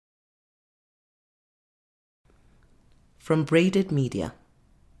From Braided Media,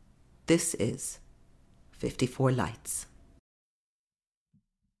 this is 54 Lights.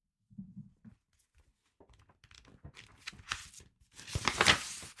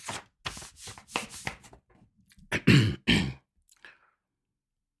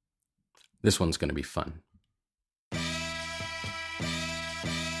 This one's going to be fun.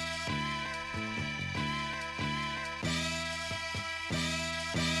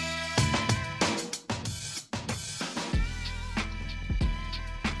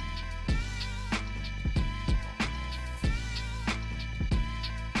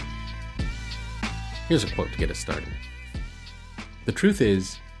 Here's a quote to get us started. The truth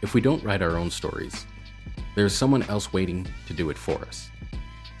is, if we don't write our own stories, there's someone else waiting to do it for us.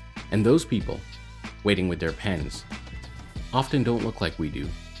 And those people, waiting with their pens, often don't look like we do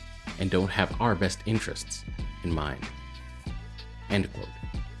and don't have our best interests in mind. End quote.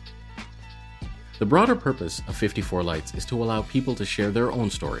 The broader purpose of 54 Lights is to allow people to share their own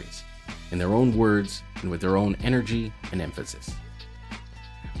stories, in their own words and with their own energy and emphasis.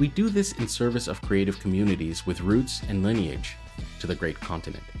 We do this in service of creative communities with roots and lineage to the great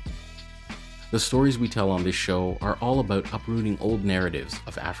continent. The stories we tell on this show are all about uprooting old narratives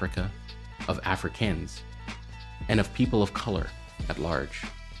of Africa, of Africans, and of people of color at large.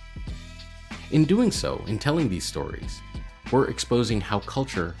 In doing so, in telling these stories, we're exposing how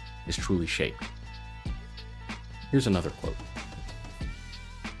culture is truly shaped. Here's another quote.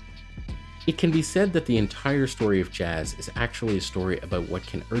 It can be said that the entire story of jazz is actually a story about what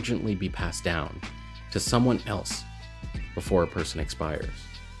can urgently be passed down to someone else before a person expires.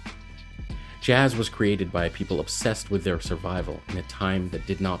 Jazz was created by a people obsessed with their survival in a time that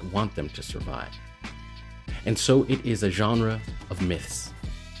did not want them to survive. And so it is a genre of myths,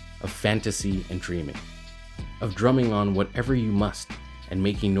 of fantasy and dreaming, of drumming on whatever you must and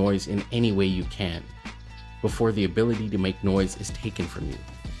making noise in any way you can, before the ability to make noise is taken from you,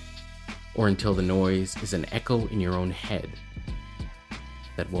 or until the noise is an echo in your own head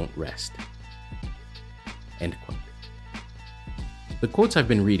that won't rest. End quote. The quotes I've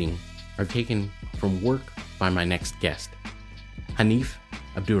been reading are taken from work by my next guest, Hanif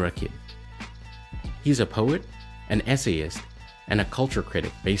Abdurraqib. He's a poet, an essayist, and a culture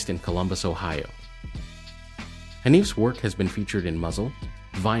critic based in Columbus, Ohio. Hanif's work has been featured in Muzzle,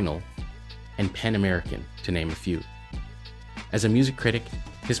 Vinyl, and Pen American, to name a few. As a music critic,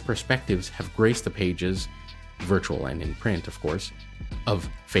 his perspectives have graced the pages, virtual and in print of course, of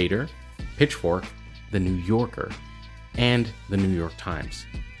Fader, Pitchfork, The New Yorker, and The New York Times.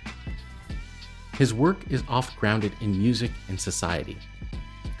 His work is oft grounded in music and society.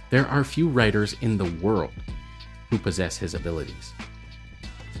 There are few writers in the world who possess his abilities.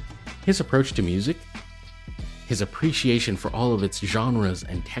 His approach to music, his appreciation for all of its genres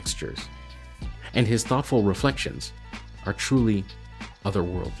and textures, and his thoughtful reflections are truly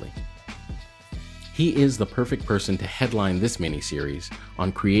otherworldly. He is the perfect person to headline this mini-series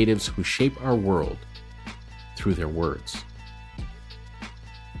on creatives who shape our world through their words.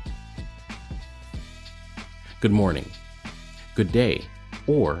 Good morning, good day,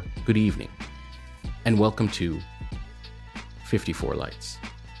 or good evening, and welcome to 54 Lights.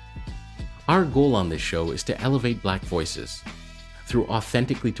 Our goal on this show is to elevate Black voices through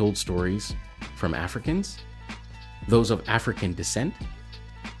authentically told stories from Africans, those of African descent,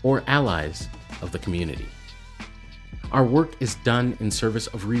 or allies of the community. Our work is done in service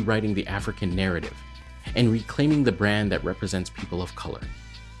of rewriting the African narrative and reclaiming the brand that represents people of color.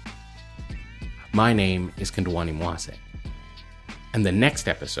 My name is Kandwani Mwase, and the next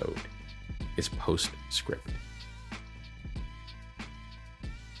episode is Postscript.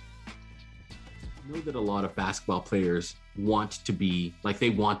 I know that a lot of basketball players want to be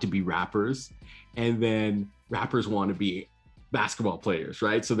rappers, and then rappers want to be basketball players,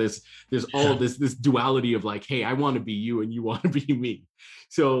 right? So there's all of this duality of like, hey, I want to be you and you want to be me.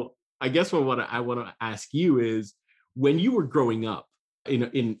 So I guess what I want to ask you is, when you were growing up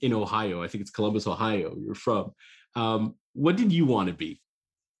in Ohio, I think it's Columbus, Ohio, you're from, what did you want to be?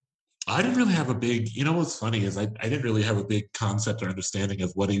 I didn't really have a big, what's funny is I didn't really have a big concept or understanding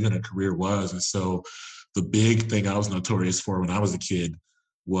of what even a career was. And so the big thing I was notorious for when I was a kid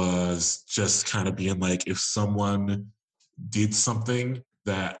was just kind of being like, if someone did something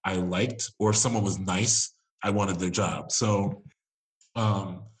that I liked or if someone was nice, I wanted their job. So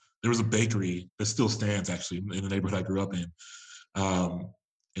there was a bakery that still stands actually in the neighborhood I grew up in.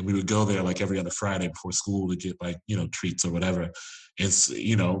 And we would go there like every other Friday before school to get like, treats or whatever. And,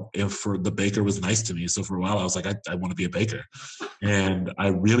 if the baker was nice to me. So for a while I was like, I want to be a baker. And I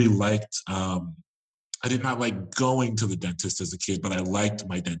really liked, I did not like going to the dentist as a kid, but I liked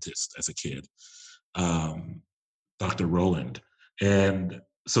my dentist as a kid. Dr. Roland. And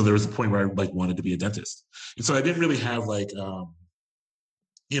so there was a point where I like wanted to be a dentist. And so I didn't really have like,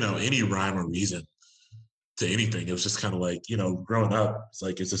 any rhyme or reason to anything. It was just kind of like, growing up, it's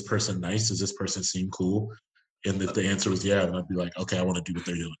like, is this person nice? Does this person seem cool? And if the answer was yeah, then I'd be like, okay, I want to do what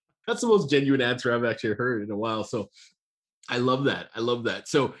they're doing. That's the most genuine answer I've actually heard in a while. So I love that. I love that.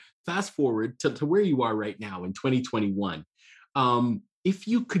 So fast forward to where you are right now in 2021. If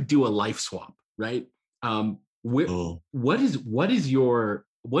you could do a life swap, right? What is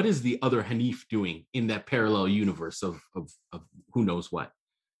the other Hanif doing in that parallel universe of who knows what?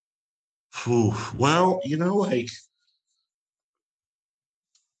 Well, like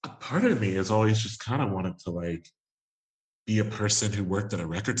a part of me has always just kind of wanted to like be a person who worked at a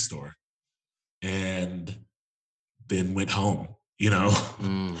record store and then went home,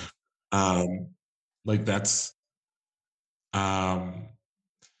 like that's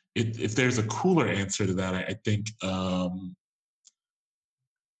if there's a cooler answer to that, I think I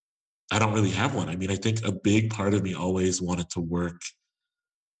don't really have one. I mean, I think a big part of me always wanted to work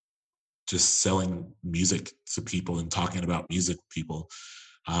just selling music to people and talking about music with people.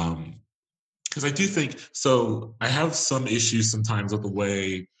 Because I do think, so I have some issues sometimes with the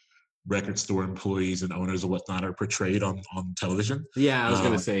way record store employees and owners and whatnot are portrayed on television. Yeah, I was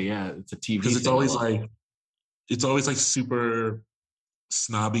going to say, yeah, it's a TV. Because it's always like super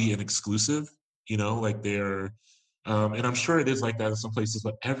snobby and exclusive, like they're, and I'm sure it is like that in some places,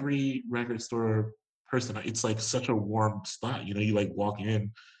 but every record store person, it's like such a warm spot, you like walk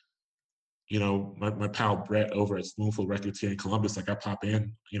in, my pal Brett over at Spoonful Records here in Columbus, like I pop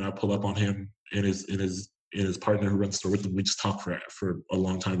in, I pull up on him and his partner who runs the store with him. We just talk for a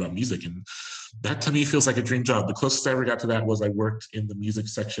long time about music. And that to me feels like a dream job. The closest I ever got to that was I worked in the music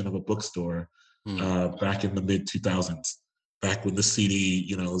section of a bookstore back in the mid 2000s, back when the CD,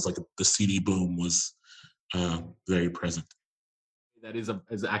 it was like the CD boom was very present. That is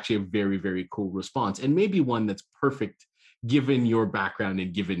actually a very, very cool response, and maybe one that's perfect given your background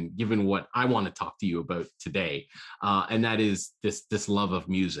and given what I want to talk to you about today, and that is this love of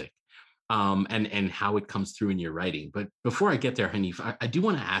music, and how it comes through in your writing. But before I get there, Hanif, I do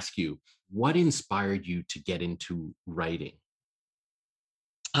want to ask you, what inspired you to get into writing?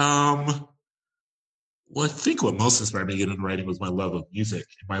 Well, I think what most inspired me to get into writing was my love of music,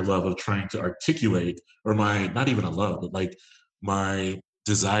 my love of trying to articulate, or my, not even a love, but like my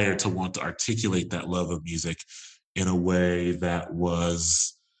desire to want to articulate that love of music in a way that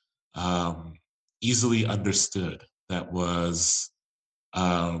was easily understood, that was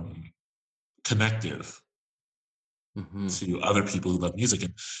connective to other people who love music.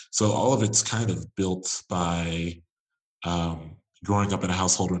 And so all of it's kind of built by growing up in a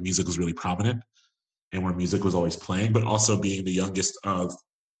household where music was really prominent and where music was always playing, but also being the youngest of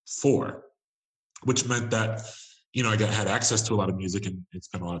 4, which meant that, I had access to a lot of music and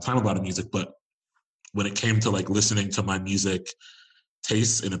spent a lot of time with a lot of music. But when it came to like listening to my music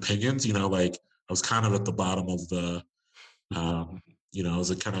tastes and opinions, like I was kind of at the bottom of the, I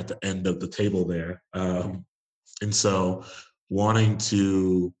was kind of at the end of the table there. And so wanting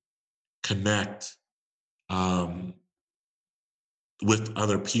to connect with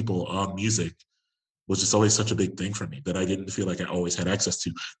other people on music was just always such a big thing for me that I didn't feel like I always had access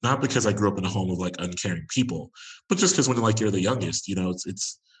to. Not because I grew up in a home of like uncaring people, but just because when like you're the youngest,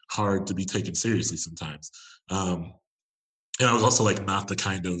 it's hard to be taken seriously sometimes. And I was also like not the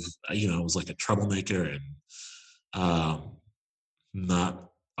kind of, I was like a troublemaker and not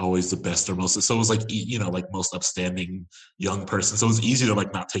always the best or most. So it was like, like most upstanding young person. So it was easy to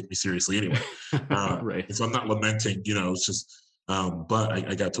like not take me seriously anyway. Right. So I'm not lamenting, it's just, but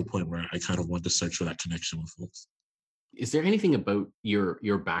I got to a point where I kind of wanted to search for that connection with folks. Is there anything about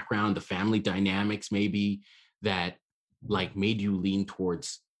your background, the family dynamics maybe, that like made you lean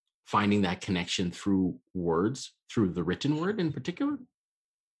towards finding that connection through words, through the written word in particular?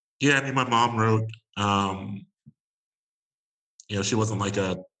 Yeah, I mean, my mom wrote, she wasn't like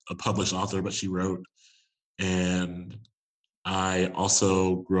a published author, but she wrote. And I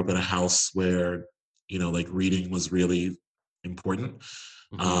also grew up in a house where, like reading was really important.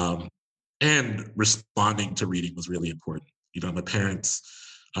 And responding to reading was really important. My parents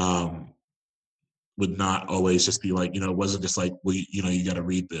would not always just be like, it wasn't just like, well, you got to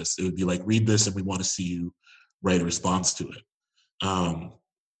read this. It would be like, read this and we want to see you write a response to it.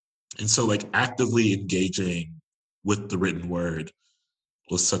 And so like actively engaging with the written word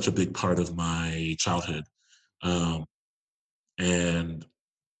was such a big part of my childhood. And,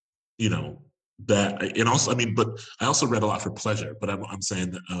 that, and also, I mean, but I also read a lot for pleasure, but I'm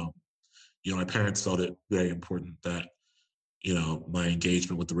saying that, my parents felt it very important that, my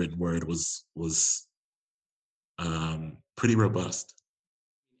engagement with the written word was pretty robust.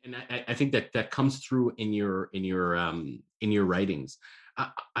 And I think that comes through in your writings.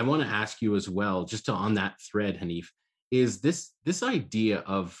 I want to ask you as well, just on that thread, Hanif, is this idea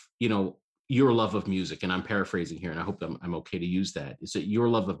of, your love of music, and I'm paraphrasing here, and I hope I'm okay to use that. Is that your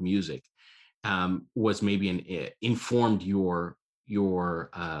love of music was maybe informed your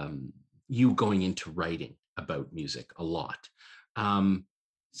you going into writing about music a lot.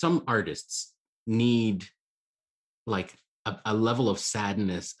 Some artists need like a level of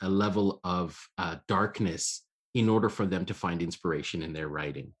sadness, a level of darkness in order for them to find inspiration in their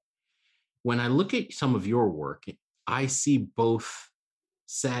writing. When I look at some of your work, I see both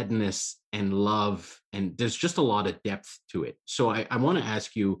sadness and love, and there's just a lot of depth to it. So I want to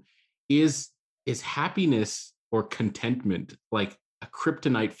ask you, is happiness or contentment like a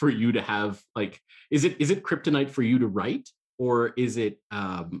kryptonite for you to have? Like, is it kryptonite for you to write, or is it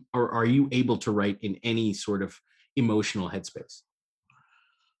or are you able to write in any sort of emotional headspace?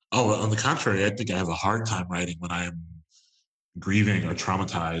 Oh, on the contrary, I think I have a hard time writing when I am grieving or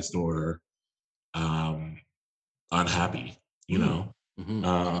traumatized or unhappy,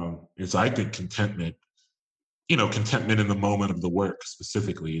 so I think contentment in the moment of the work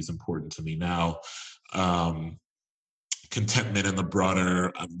specifically is important to me now. Contentment in the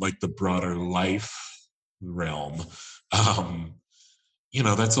broader life realm,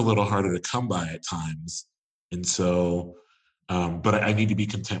 that's a little harder to come by at times. And so, but I need to be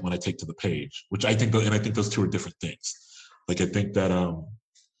content when I take to the page, which I think those two are different things. Like, I think that,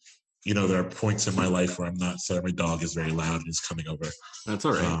 there are points in my life where I'm not, sorry, my dog is very loud and is coming over. That's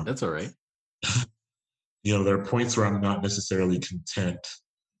all right. That's all right. There are points where I'm not necessarily content,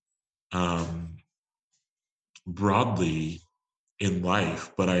 broadly in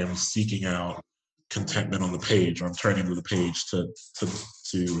life, but I am seeking out contentment on the page, or I'm turning to the page to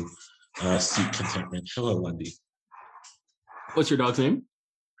seek contentment. Hello, Wendy. What's your dog's name?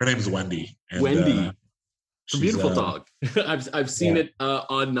 Her name is Wendy. And, Wendy. It's a beautiful dog. I've seen it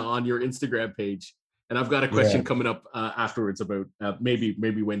on your Instagram page, and I've got a question coming up afterwards about maybe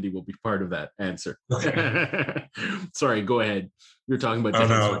Wendy will be part of that answer. Okay. Sorry, go ahead. You're talking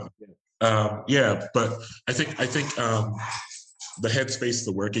about but I think the headspace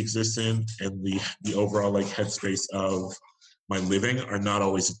the work exists in, and the overall like headspace of my living are not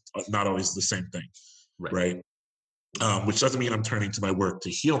always the same thing, right? Which doesn't mean I'm turning to my work to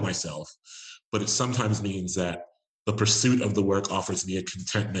heal myself, but it sometimes means that the pursuit of the work offers me a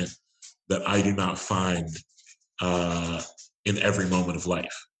contentment that I do not find in every moment of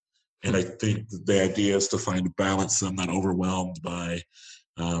life. And I think the idea is to find a balance so I'm not overwhelmed by,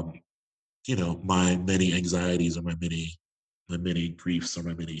 my many anxieties or my many griefs or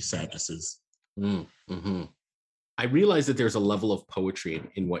my many sadnesses. Mm-hmm. I realize that there's a level of poetry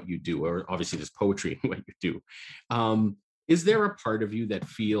in what you do, or obviously there's poetry in what you do. Is there a part of you that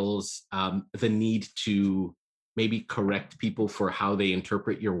feels the need to maybe correct people for how they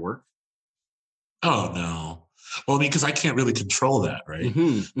interpret your work? Oh, no. Well, because I can't really control that, right?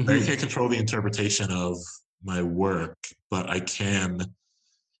 Mm-hmm, mm-hmm. I can't control the interpretation of my work, but I can,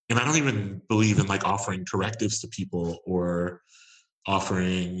 and I don't even believe in like offering correctives to people or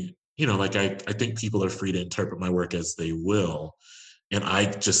offering, I think people are free to interpret my work as they will. And I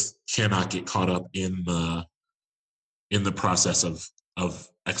just cannot get caught up in the process of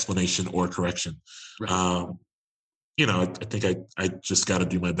explanation or correction. Right. I think I just got to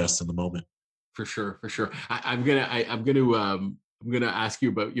do my best in the moment. For sure. I'm gonna ask you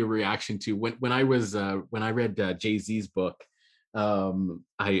about your reaction to when I read Jay-Z's book.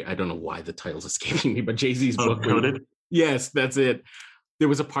 I don't know why the title's escaping me, but Jay-Z's book. Coded? Yes, that's it. There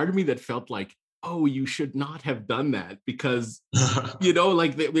was a part of me that felt like, oh, you should not have done that, because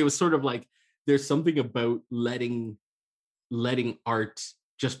like it was sort of like there's something about letting art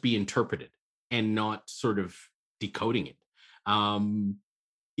just be interpreted and not sort of decoding it. And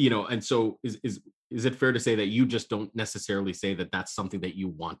so is it fair to say that you just don't necessarily say that that's something that you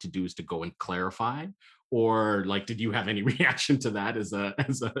want to do, is to go and clarify? Or like, did you have any reaction to that as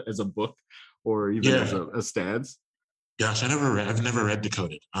a book, or even as a stance? Gosh, I've never read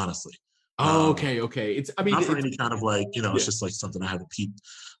Decoded, honestly. Oh, okay. It's, not for any kind of like, it's just like something I haven't peeped.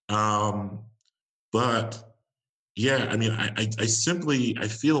 But yeah, I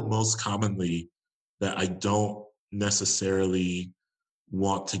feel most commonly that I don't necessarily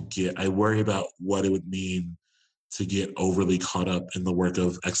want to I worry about what it would mean to get overly caught up in the work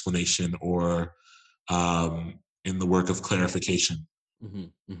of explanation or in the work of clarification.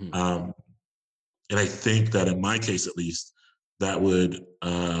 Mm-hmm, mm-hmm. And I think that in my case, at least, that would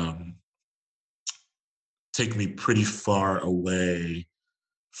take me pretty far away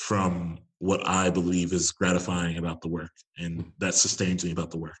from what I believe is gratifying about the work, and that sustains me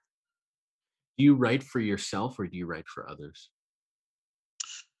about the work. Do you write for yourself or do you write for others?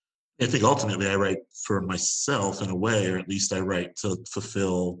 I think ultimately I write for myself in a way, or at least I write to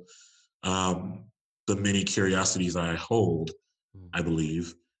fulfill um, the many curiosities I hold, Mm. I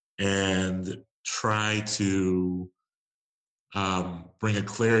believe, and try to bring a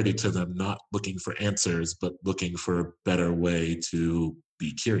clarity to them, not looking for answers, but looking for a better way to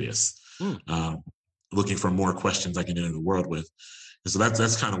be curious, Mm. um, looking for more questions I can enter the world with. And so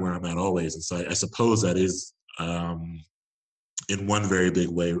that's kind of where I'm at always. And so I suppose that is, in one very big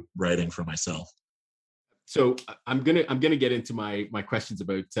way, writing for myself. So I'm gonna get into my questions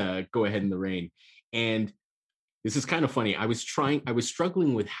about Go Ahead in the Rain, and this is kind of funny. I was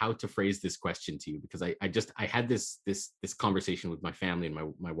struggling with how to phrase this question to you because I had this conversation with my family and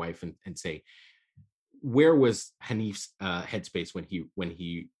my wife and say, where was Hanif's headspace when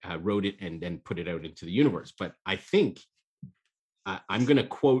he wrote it and then put it out into the universe? But I think I'm going to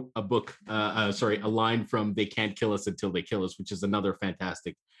quote a book, a line from "They Can't Kill Us Until They Kill Us," which is another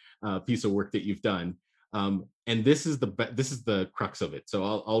fantastic piece of work that you've done. And this is the crux of it. So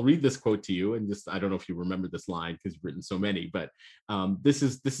I'll read this quote to you, and just I don't know if you remember this line because you've written so many, but this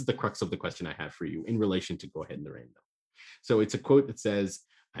is the crux of the question I have for you in relation to "Go Ahead in the Rain." Though, so it's a quote that says,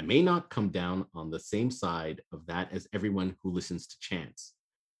 "I may not come down on the same side of that as everyone who listens to Chance,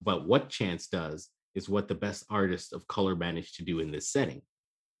 but what Chance does is what the best artists of color managed to do in this setting,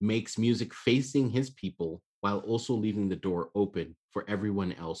 makes music facing his people while also leaving the door open for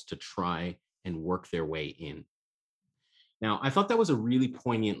everyone else to try and work their way in." Now, I thought that was a really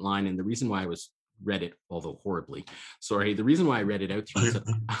poignant line, and the reason why I was read it, although horribly, sorry, the reason why I read it out to you is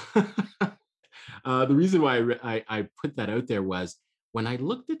the reason why I put that out there was when I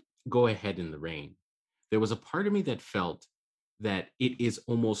looked at Go Ahead in the Rain, there was a part of me that felt that it is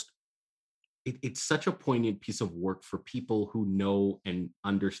almost it's such a poignant piece of work for people who know and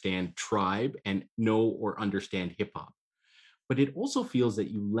understand tribe and know or understand hip hop. But it also feels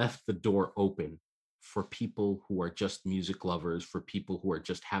that you left the door open for people who are just music lovers, for people who are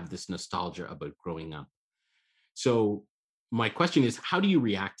just have this nostalgia about growing up. So my question is, how do you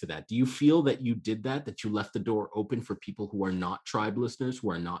react to that? Do you feel that you did that you left the door open for people who are not tribe listeners, who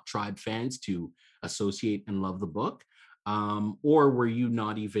are not tribe fans to associate and love the book? Or were you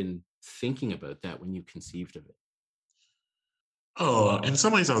not even thinking about that when you conceived of it? Oh, in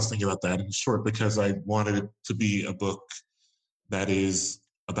some ways, I was thinking about that in short because I wanted it to be a book that is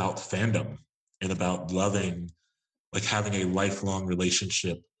about fandom and about loving, like having a lifelong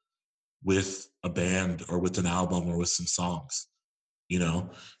relationship with a band or with an album or with some songs. You know,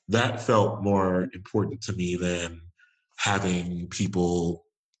 that felt more important to me than having people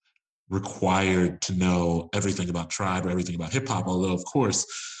required to know everything about tribe or everything about hip hop. Although, of course,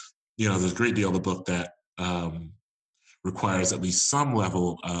 there's a great deal of the book that requires at least some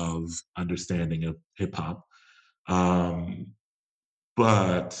level of understanding of hip hop. Um,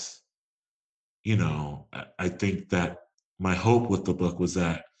 but I think that my hope with the book was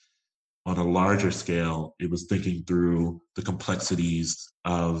that on a larger scale, it was thinking through the complexities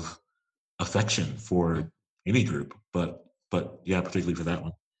of affection for any group, but yeah, particularly for that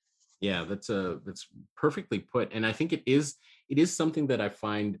one. Yeah, that's perfectly put, and I think it is something that I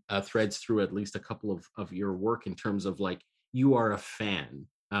find threads through at least a couple of your work in terms of like you are a fan.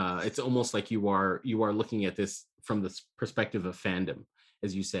 It's almost like you are looking at this from the perspective of fandom,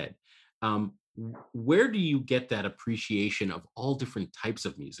 as you said. Where do you get that appreciation of all different types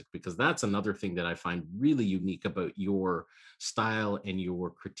of music? Because that's another thing that I find really unique about your style and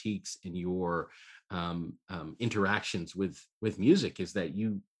your critiques and your interactions with music is that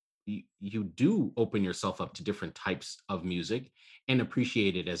you do open yourself up to different types of music and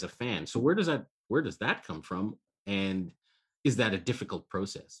appreciate it as a fan. So where does that come from? And is that a difficult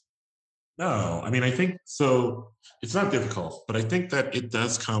process? No, I mean, I think so. It's not difficult, but I think that it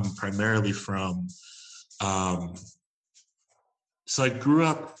does come primarily from. Um, so I grew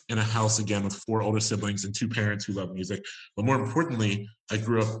up in a house again with four older siblings and two parents who love music. But more importantly, I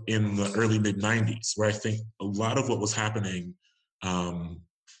grew up in the early mid '90s, where I think a lot of what was happening um,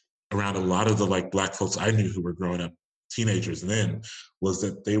 around a lot of the like Black folks I knew who were growing up, teenagers then, was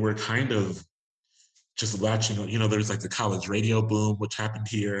that they were kind of just latching on. There's like the college radio boom, which happened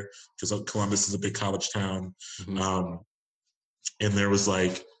here because Columbus is a big college town. Mhm. Um, and there was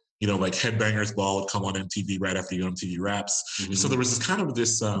like Headbangers Ball would come on MTV right after MTV Raps. And so Mhm. there was this kind of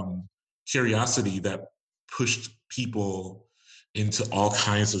this curiosity that pushed people into all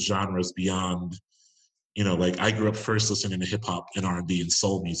kinds of genres beyond, like I grew up first listening to hip hop and R&B and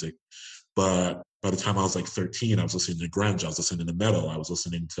soul music, but by the time I was like 13, I was listening to grunge, I was listening to metal, I was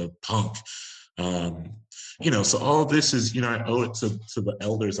listening to punk. So all of this is, I owe it to the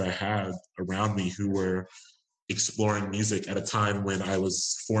elders I had around me who were exploring music at a time when I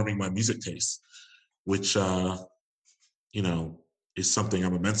was forming my music taste, which, is something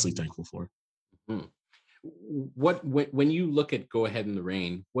I'm immensely thankful for. Hmm. When you look at Go Ahead in the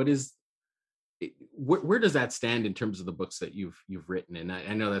Rain, where does that stand in terms of the books that you've written? And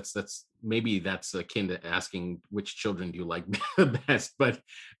I know that's maybe that's akin to asking which children do you like best, but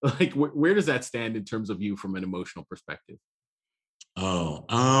like where does that stand in terms of you from an emotional perspective? Oh,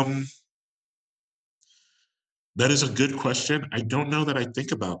 that is a good question. I don't know that I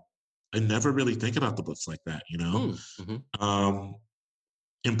never really think about the books like that, Mm-hmm. Um,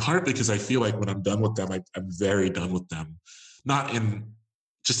 in part because I feel like when I'm done with them, I'm very done with them. Not in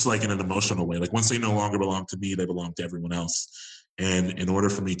just like in an emotional way. Like once they no longer belong to me, they belong to everyone else. And in order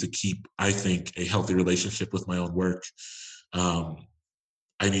for me to keep, I think, a healthy relationship with my own work, um,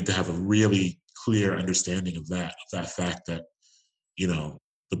 I need to have a really clear understanding of that fact that,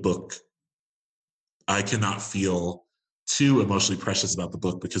 the book, I cannot feel too emotionally precious about the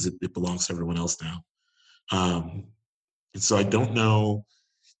book because it belongs to everyone else now. Um, and so I don't know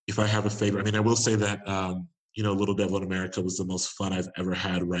if I have a favorite. I mean, I will say that, Little Devil in America was the most fun I've ever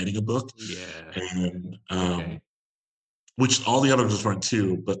had writing a book. Yeah. And, Okay. which all the others weren't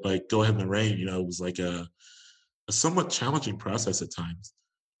too, but like Go Ahead in the Rain, it was like a somewhat challenging process at times.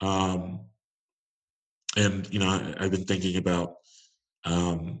 Um, and, I've been thinking about,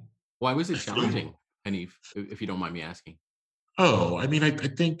 um, Why was it I feel, challenging, Hanif, if you don't mind me asking? I mean, I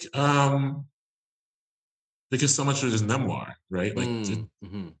think, because so much of it is memoir, right? Like,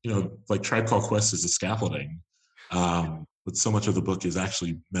 Mm-hmm. like Tribe Called Quest is a scaffolding. But so much of the book is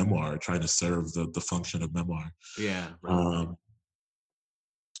actually memoir, trying to serve the function of memoir. Yeah, right. Um,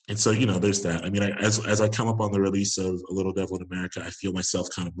 and so, there's that. I mean, as I come up on the release of A Little Devil in America, I feel myself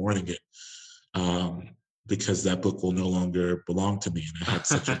kind of mourning it, because that book will no longer belong to me, and I had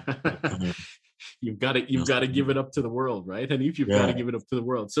such a kind of, you've got to give it up to the world, right? And if you've got to yeah, give it up to the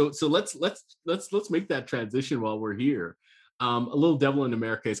world. So let's make that transition while we're here. A Little Devil in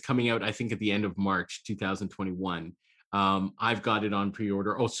America is coming out, I think, at the end of March 2021. I've got it on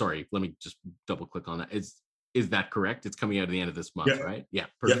pre-order. Oh, sorry, let me just double click on that. Is that correct? It's coming out at the end of this month, yeah, right? Yeah,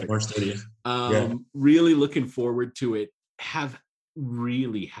 yeah, perfect. March 30th. Yeah. Really looking forward to it. Have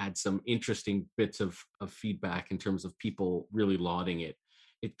really had some interesting bits of feedback in terms of people really lauding it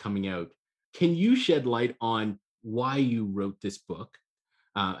coming out. Can you shed light on why you wrote this book?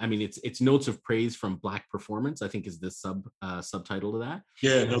 I mean, it's Notes of Praise from Black Performance, I think, is the subtitle to that.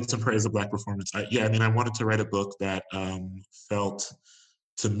 Yeah, Notes and Praise of Black Performance. I mean, I wanted to write a book that, felt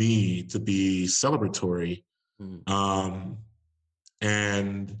to me to be celebratory, Mm. um,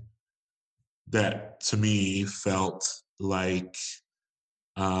 and that to me felt like,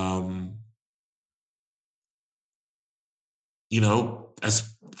 um,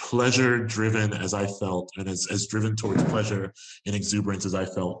 as pleasure driven as I felt, and as driven towards pleasure and exuberance as I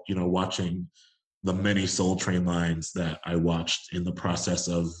felt, watching the many Soul Train lines that I watched in the process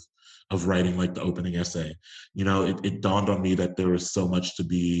of writing like the opening essay. It dawned on me that there was so much to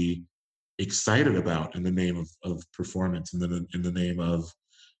be excited about in the name of performance, and then in the name of,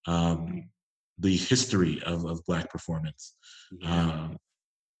 um, the history of Black performance. Yeah. Um,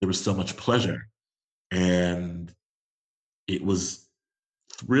 there was so much pleasure, and it was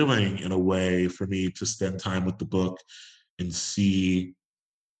thrilling in a way for me to spend time with the book and see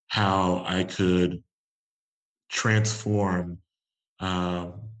how I could transform,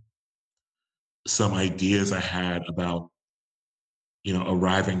 um, some ideas I had about,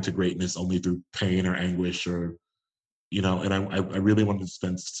 arriving to greatness only through pain or anguish, or, and I really wanted to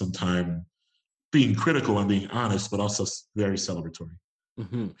spend some time being critical and being honest, but also very celebratory.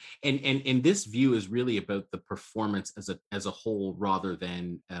 Hmm. And this view is really about the performance as a whole, rather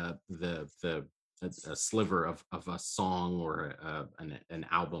than the a sliver of a song or an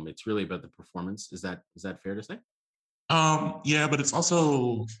album. It's really about the performance. Is that fair to say? Yeah, but it's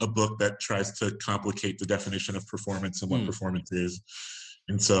also a book that tries to complicate the definition of performance and what Mm, performance is.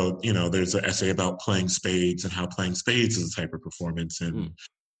 And so, there's an essay about playing spades and how playing spades is a type of performance. And mm.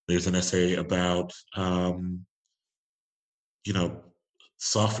 there's an essay about, you know,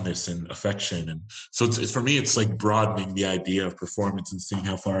 softness and affection. And so it's for me, it's like broadening the idea of performance and seeing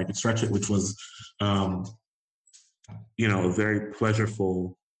how far I could stretch it, which was, um, a very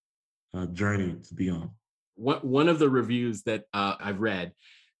pleasureful, journey to be on. One of the reviews that I've read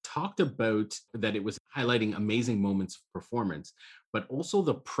talked about that it was highlighting amazing moments of performance, but also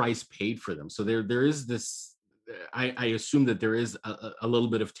the price paid for them. So there is this. I assume that there is a little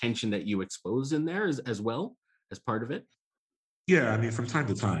bit of tension that you expose in there as well as part of it. Yeah, I mean, from time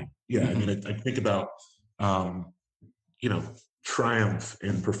to time. Yeah, I mean, I think about, um, you know, triumph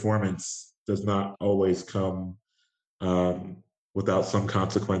in performance does not always come without some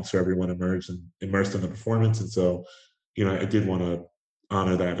consequence for everyone immersed in the performance. And so, I did want to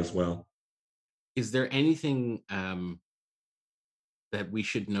honor that as well. Is there anything that we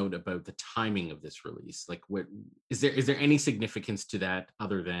should note about the timing of this release? Like, what is there any significance to that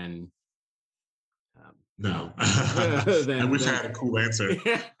other than No, I then wish I had a cool answer,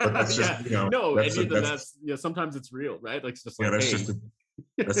 but that's just no, that's and that's sometimes it's real, right? Like it's just yeah, like, that's hey, just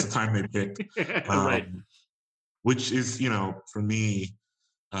that's the time they picked, right. Which is for me,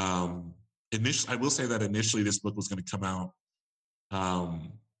 initially I will say that initially this book was going to come out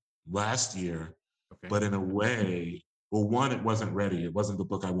last year, Okay. but in a way, well, one, it wasn't ready. It wasn't the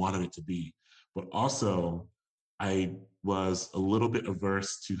book I wanted it to be, but also I was a little bit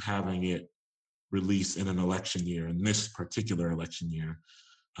averse to having it released in an election year, in this particular election year.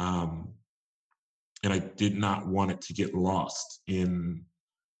 And I did not want it to get lost in,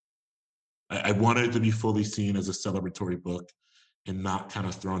 I wanted it to be fully seen as a celebratory book and not kind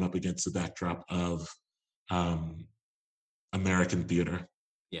of thrown up against the backdrop of American theater.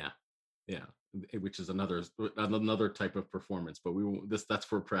 Yeah. Which is another type of performance, but we won't, that's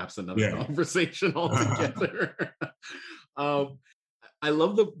for perhaps another conversation altogether. I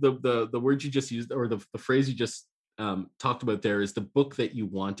love the word you just used, or the phrase you just talked about there, is the book that you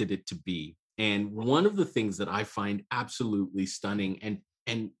wanted it to be. And one of the things that I find absolutely stunning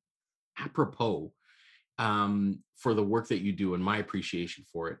and apropos for the work that you do, and my appreciation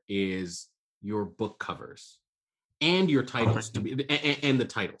for it, is your book covers and your titles and the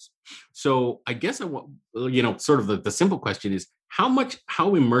titles. So I guess I want, sort of the simple question is,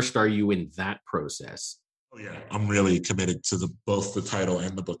 how immersed are you in that process? Oh yeah, I'm really committed to both the title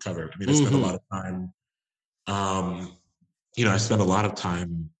and the book cover. I mean, I spent a lot of time, I spent a lot of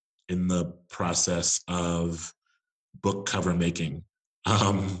time in the process of book cover making,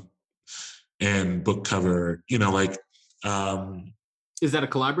 and book cover, is that a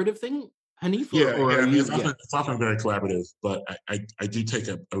collaborative thing, Hanif? It's often very collaborative, but I do take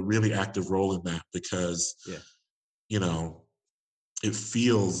a really active role in that because, it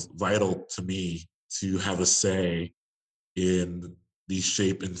feels vital to me to have a say in the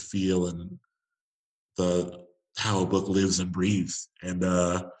shape and feel and how a book lives and breathes and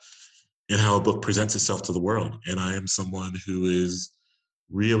how a book presents itself to the world. And I am someone who is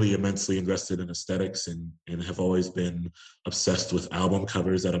really immensely invested in aesthetics and have always been obsessed with album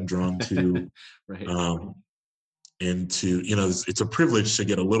covers that I'm drawn to. Right. And to, it's a privilege to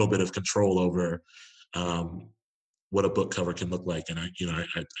get a little bit of control over what a book cover can look like. And I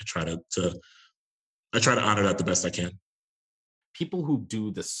try to honor that the best I can. People who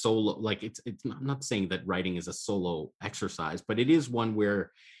do the solo, like it's I'm not saying that writing is a solo exercise, but it is one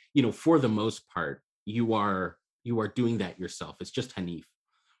where, for the most part, you are doing that yourself. It's just Hanif.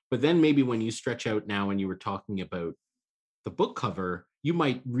 But then maybe when you stretch out now and you were talking about the book cover, you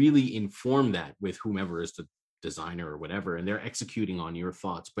might really inform that with whomever is the designer or whatever, and they're executing on your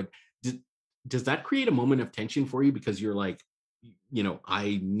thoughts. But does that create a moment of tension for you because you're like,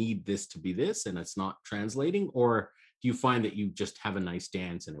 I need this to be this and it's not translating? Or do you find that you just have a nice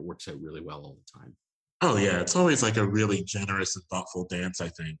dance and it works out really well all the time? Oh yeah, it's always like a really generous and thoughtful dance, I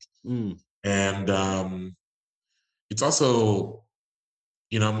think. And it's also,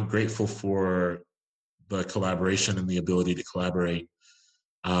 I'm grateful for the collaboration and the ability to collaborate,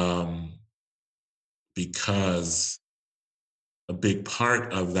 because a big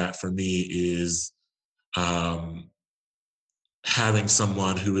part of that for me is having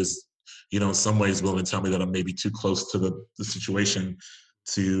someone who is, in some ways willing to tell me that I'm maybe too close to the situation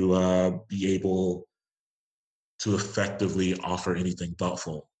to be able to effectively offer anything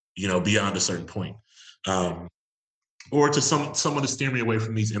thoughtful, beyond a certain point. Or to someone to steer me away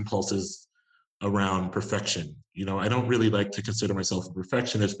from these impulses around perfection. I don't really like to consider myself a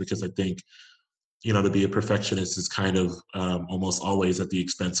perfectionist because I think, to be a perfectionist is kind of almost always at the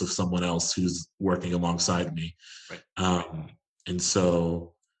expense of someone else who's working alongside me. Right. And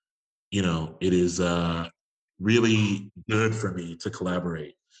so, it is really good for me to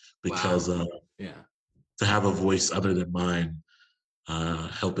collaborate because to have a voice other than mine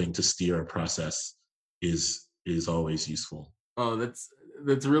helping to steer a process is always useful. Oh, that's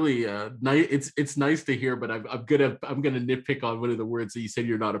really nice. It's nice to hear, but I'm gonna nitpick on one of the words that you said.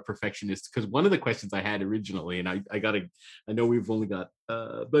 You're not a perfectionist, because one of the questions I had originally, and I know we've only got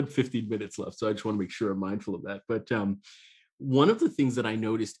about 15 minutes left, so I just want to make sure I'm mindful of that. But one of the things that I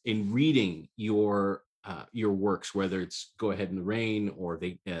noticed in reading your your works, whether it's Go Ahead in the Rain or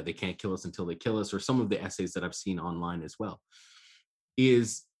They Can't Kill Us Until They Kill Us, or some of the essays that I've seen online as well,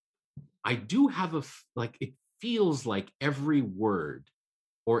 is I do have like, it feels like every word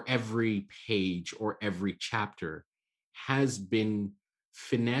or every page or every chapter has been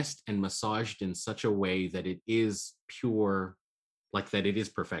finessed and massaged in such a way that it is pure, like that it is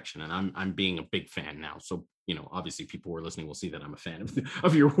perfection. And I'm being a big fan now. So, obviously people who are listening will see that I'm a fan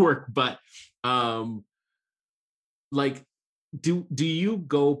of your work, but like, do you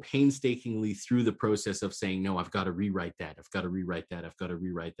go painstakingly through the process of saying, no, I've got to rewrite that, I've got to rewrite that, I've got to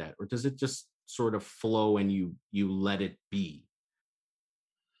rewrite that, or does it just sort of flow and you let it be?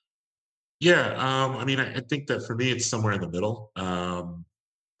 Yeah, I mean, I think that for me, it's somewhere in the middle.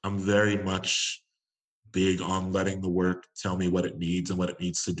 I'm very much big on letting the work tell me what it needs and what it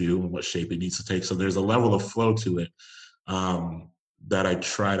needs to do and what shape it needs to take. So there's a level of flow to it that I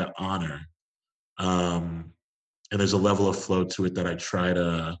try to honor. Um, and there's a level of flow to it that I try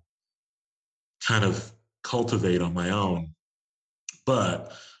to kind of cultivate on my own.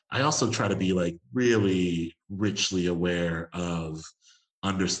 But I also try to be like really richly aware of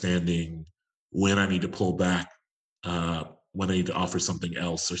understanding when I need to pull back, when I need to offer something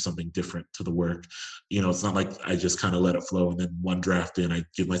else or something different to the work. It's not like I just kind of let it flow and then one draft in, I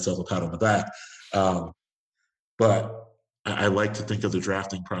give myself a pat on the back. Um, but I like to think of the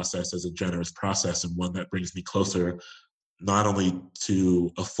drafting process as a generous process and one that brings me closer not only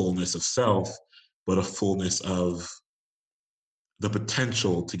to a fullness of self, but a fullness of the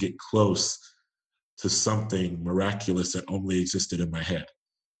potential to get close to something miraculous that only existed in my head.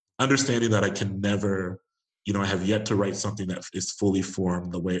 Understanding that I can never, I have yet to write something that is fully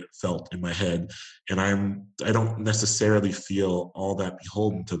formed the way it felt in my head. And I don't necessarily feel all that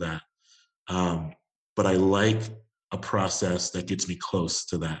beholden to that. But I like a process that gets me close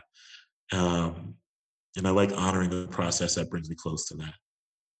to that. Um, and I like honoring the process that brings me close to that.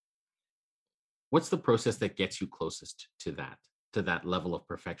 What's the process that gets you closest to that level of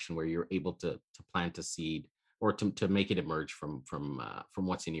perfection where you're able to plant a seed or to make it emerge from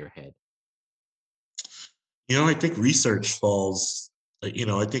what's in your head? I think research falls,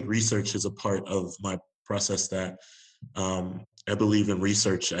 I think research is a part of my process that I believe in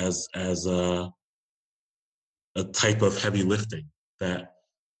research as a type of heavy lifting that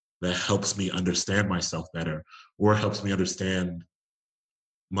helps me understand myself better or helps me understand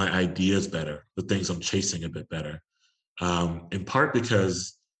my ideas better, the things I'm chasing a bit better. In part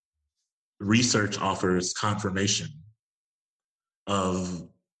because research offers confirmation of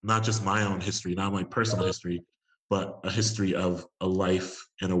not just my own history, not my personal history, but a history of a life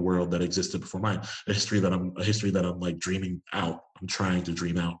in a world that existed before mine. A history that I'm like dreaming out. I'm trying to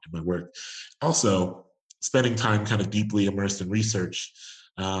dream out in my work. Also, spending time kind of deeply immersed in research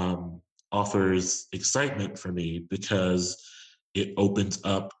offers excitement for me because it opens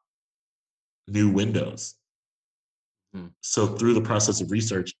up new windows. Hmm. So through the process of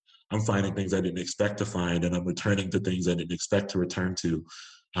research, I'm finding things I didn't expect to find, and I'm returning to things I didn't expect to return to.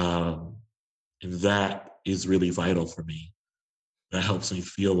 Um, and that is really vital for me. That um, helps me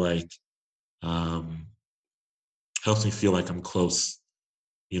feel like I'm close.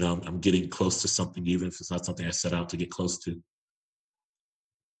 I'm getting close to something, even if it's not something I set out to get close to.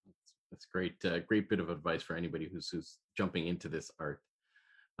 That's great. Great bit of advice for anybody who's jumping into this art.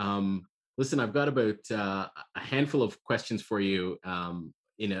 Um, Listen, I've got about a handful of questions for you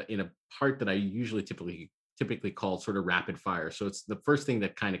in a part that I usually typically call sort of rapid fire. So it's the first thing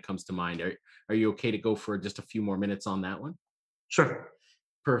that kind of comes to mind. Are you okay to go for just a few more minutes on that one? Sure.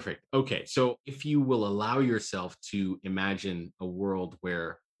 Perfect. Okay. So if you will allow yourself to imagine a world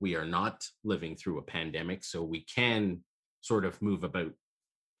where we are not living through a pandemic, so we can sort of move about,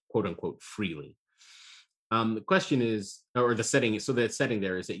 quote unquote, freely. The question is, or the setting, so the setting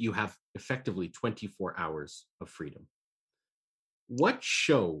there is that you have effectively 24 hours of freedom. What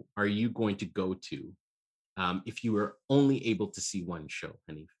show are you going to go to if you were only able to see one show,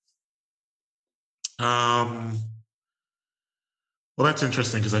 Hanif? Um, well, that's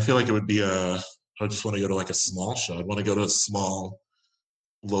interesting because I feel like it would be I would just want to go to like a small show. I'd want to go to a small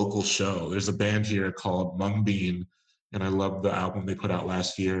local show. There's a band here called Mung Bean, and I love the album they put out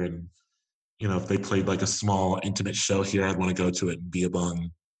last year. And if they played like a small, intimate show here, I'd want to go to it and be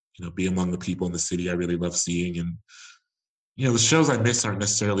among the people in the city I really love seeing. And the shows I miss aren't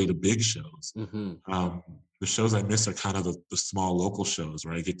necessarily the big shows. Hmm. Um, the shows I miss are kind of the small local shows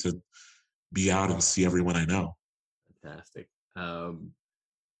where I get to be out and see everyone I know. Fantastic.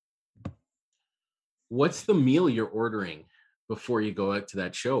 What's the meal you're ordering before you go out to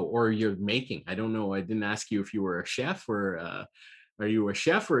that show, or you're making? I don't know. I didn't ask you if you were a chef Are you a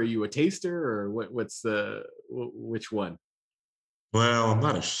chef or are you a taster or which one? Well, I'm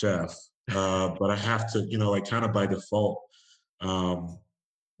not a chef, but I have to, like kind of by default, um,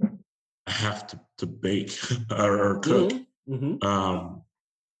 I have to bake or cook, um,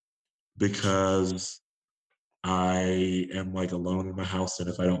 because I am like alone in my house, and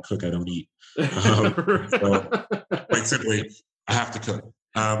if I don't cook, I don't eat. So quite simply, I have to cook.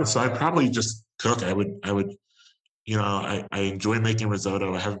 So I'd probably just cook. I would, I enjoy making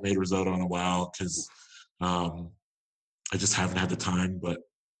risotto. I haven't made risotto in a while because I just haven't had the time, but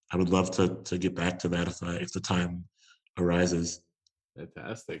I would love to get back to that if the time arises.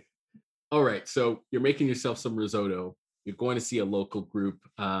 Fantastic. All right, so you're making yourself some risotto. You're going to see a local group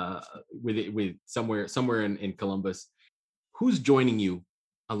with somewhere in Columbus. Who's joining you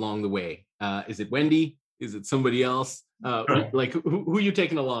along the way? Is it Wendy? Is it somebody else? Like who are you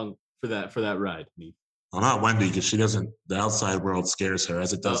taking along for that ride? Well, not Wendy, because she doesn't. The outside world scares her,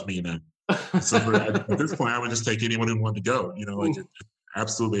 as it does me now. So at this point, I would just take anyone who wanted to go.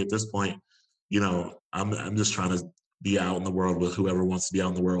 Absolutely. At this point, I'm just trying to be out in the world with whoever wants to be out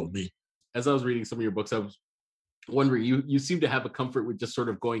in the world with me. As I was reading some of your books, I was wondering, you seem to have a comfort with just sort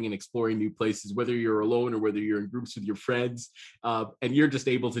of going and exploring new places, whether you're alone or whether you're in groups with your friends, and you're just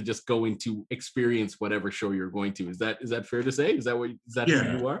able to just go into experience whatever show you're going to. Is that fair to say? Is that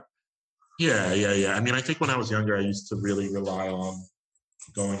who you are? Yeah. I mean, I think when I was younger, I used to really rely on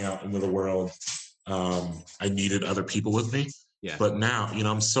going out into the world. I needed other people with me. Yeah. But now,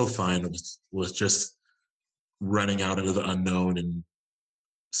 I'm so fine with just running out into the unknown and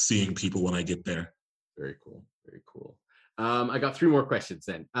seeing people when I get there. Very cool. Very cool. I got 3 more questions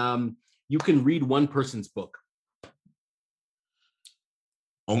then. You can read one person's book.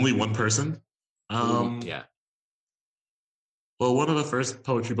 Only one person? Yeah. Well, one of the first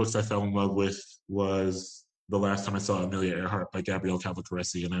poetry books I fell in love with was The Last Time I Saw Amelia Earhart by Gabrielle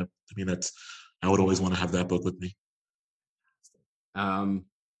Calvacaresi. And I would always want to have that book with me.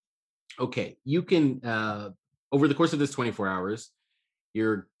 Okay. You can, over the course of this 24 hours,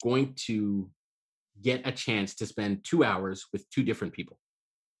 you're going to get a chance to spend 2 hours with 2 different people.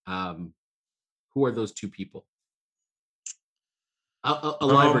 Who are those 2 people?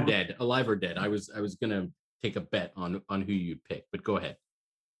 Alive or dead? Alive or dead? I was gonna take a bet on who you'd pick, but go ahead.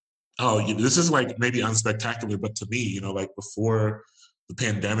 Oh, this is like maybe unspectacular, but to me, like before the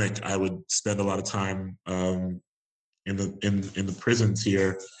pandemic, I would spend a lot of time in the prisons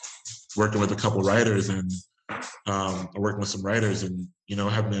here, working with a couple writers and working with some writers, and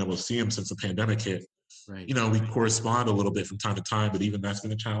haven't been able to see them since the pandemic hit. Right. We correspond a little bit from time to time, but even that's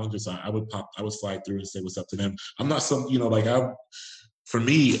been a challenge. So I would slide through and say what's up to them. I'm not for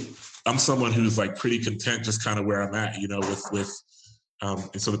me, I'm someone who's like pretty content just kind of where I'm at, and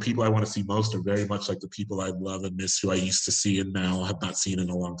so the people I want to see most are very much like the people I love and miss, who I used to see and now have not seen in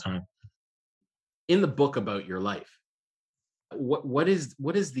a long time. In the book about your life, what's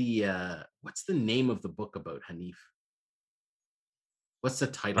the name of the book about Hanif? What's the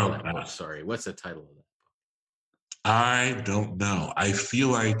title of that book? Sorry, what's the title of that book? I don't know. I feel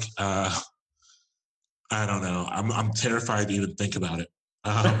like I don't know. I'm terrified to even think about it.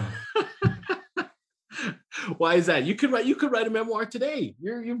 Why is that? You could write a memoir today.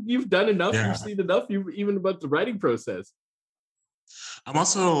 You've done enough. Yeah. You've seen enough. Even about the writing process. I'm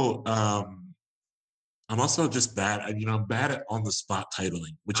also just bad. I'm bad at on the spot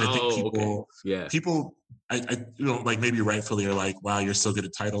titling, which I think people, like maybe rightfully are like, wow, you're so good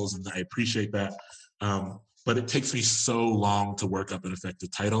at titles, and I appreciate that. But it takes me so long to work up an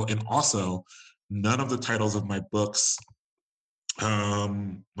effective title, and also none of the titles of my books. Let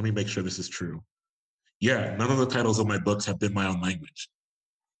me make sure this is true. Yeah, none of the titles of my books have been my own language,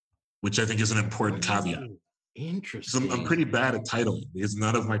 which I think is an important caveat. Interesting. So I'm pretty bad at titling because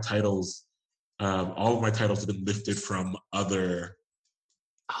none of my titles, all of my titles have been lifted from other,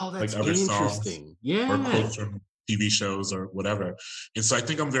 that's other interesting. Songs, or quotes from TV shows or whatever. And so I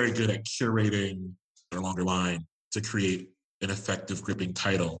think I'm very good at curating a longer line to create an effective, gripping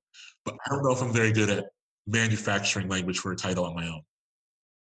title. But I don't know if I'm very good at manufacturing language for a title on my own.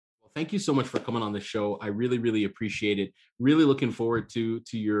 Thank you so much for coming on the show. I really, really appreciate it. Really looking forward to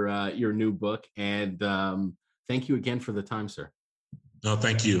your new book. And thank you again for the time, sir. No,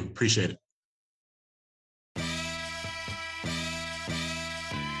 thank you. Appreciate it.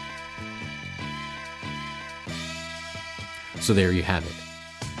 So there you have it.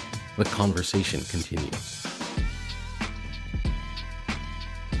 The conversation continues.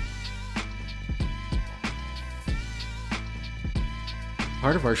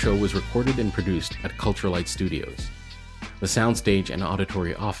 Part of our show was recorded and produced at Culture Light Studios, the soundstage and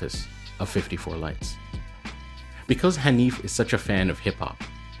auditory office of 54 Lights. Because Hanif is such a fan of hip-hop,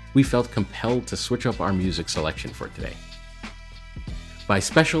 we felt compelled to switch up our music selection for today. By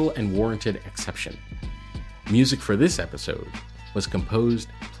special and warranted exception, music for this episode was composed,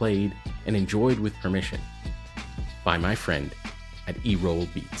 played, and enjoyed with permission by my friend at E-Roll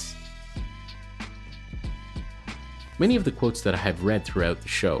Beats. Many of the quotes that I have read throughout the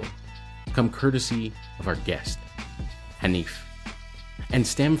show come courtesy of our guest, Hanif, and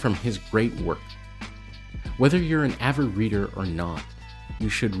stem from his great work. Whether you're an avid reader or not, you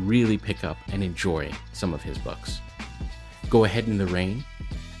should really pick up and enjoy some of his books. Go Ahead in the Rain,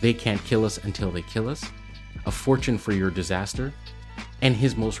 They Can't Kill Us Until They Kill Us, A Fortune for Your Disaster, and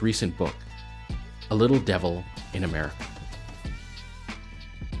his most recent book, A Little Devil in America.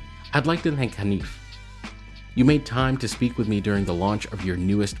 I'd like to thank Hanif. You made time to speak with me during the launch of your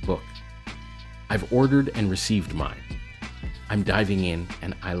newest book. I've ordered and received mine. I'm diving in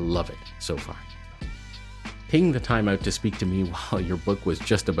and I love it so far. Taking the time out to speak to me while your book was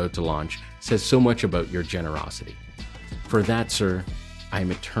just about to launch says so much about your generosity. For that, sir, I am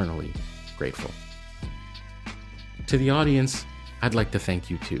eternally grateful. To the audience, I'd like to thank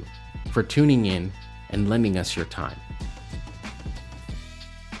you too, for tuning in and lending us your time.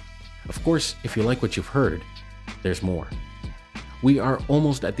 Of course, if you like what you've heard, there's more. We are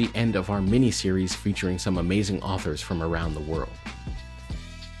almost at the end of our mini-series featuring some amazing authors from around the world.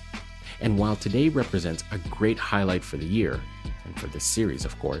 And while today represents a great highlight for the year, and for this series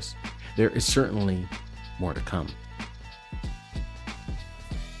of course, there is certainly more to come.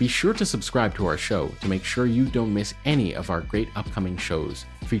 Be sure to subscribe to our show to make sure you don't miss any of our great upcoming shows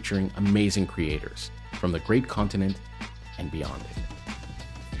featuring amazing creators from the great continent and beyond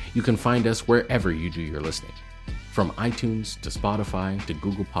it. You can find us wherever you do your listening, from iTunes to Spotify to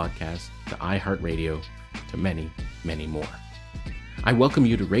Google Podcasts to iHeartRadio to many, many more. I welcome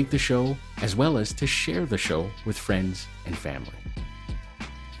you to rate the show as well as to share the show with friends and family.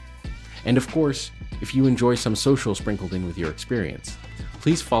 And of course, if you enjoy some social sprinkled in with your experience,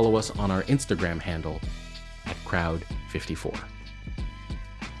 please follow us on our Instagram handle at Crowd54.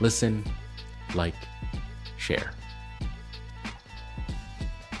 Listen, like, share.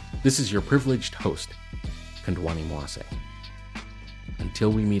 This is your privileged host, Kandwani Mwase.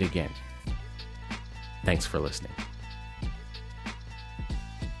 Until we meet again, thanks for listening.